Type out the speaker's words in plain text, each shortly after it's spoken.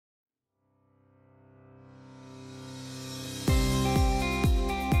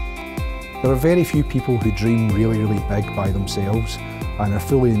There are very few people who dream really, really big by themselves, and I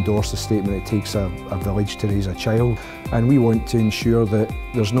fully endorse the statement it takes a village to raise a child. And we want to ensure that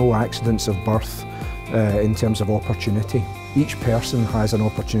there's no accidents of birth in terms of opportunity. Each person has an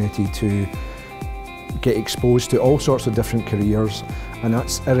opportunity to get exposed to all sorts of different careers, and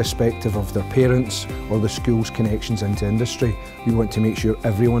that's irrespective of their parents or the school's connections into industry. We want to make sure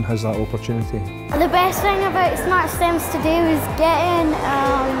everyone has that opportunity. The best thing about SmartSTEMs today was getting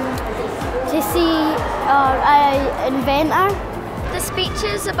to see an inventor. The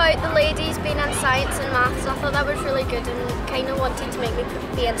speeches about the ladies being in science and maths, I thought that was really good and kind of wanted to make me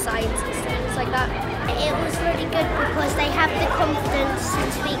be in science and things like that. It was really good because they have the confidence to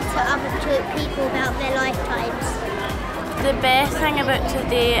speak to other people about their lifetimes. The best thing about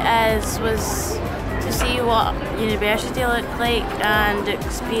today was to see what university looked like and the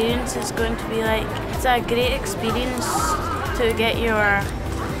experience is going to be like. It's a great experience to get your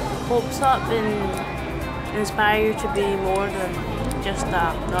hopes up and inspire you to be more than just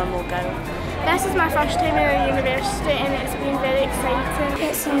a normal girl. This is my first time at university and it's been very exciting.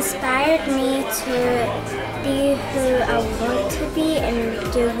 It's inspired me to be who I want to be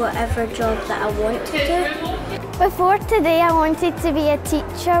and do whatever job that I want to do. Before today I wanted to be a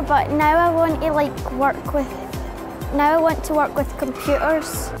teacher, but now I want to work with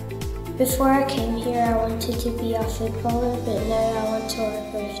computers. Before I came here I wanted to be a footballer, but now I want to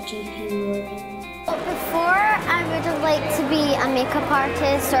work with GP Morgan. Before I would have liked to be a makeup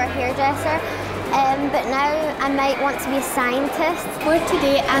artist or a hairdresser, but now I might want to be a scientist. For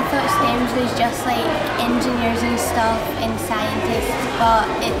today I thought STEMs was just like engineers and stuff and scientists, but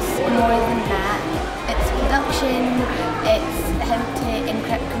it's more than that. It's production, it's how to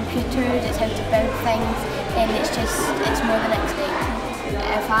encrypt computers, it's how to build things, and it's more than exciting.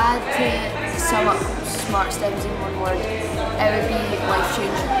 If I had to sum up SmartSTEMs in one word, it would be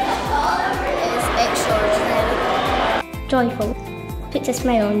life-changing. It's extraordinary. Joyful. Puts a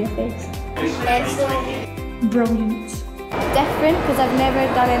smile on your face. Excellent. Brilliant. Different because I've never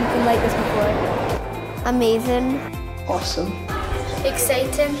done anything like this before. Amazing. Awesome.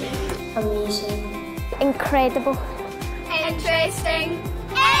 Exciting. Amazing. Incredible. Interesting.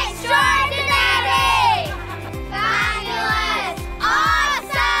 Extraordinary. Fabulous.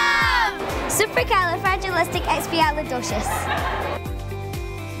 Awesome. Supercalifragilisticexpialidocious.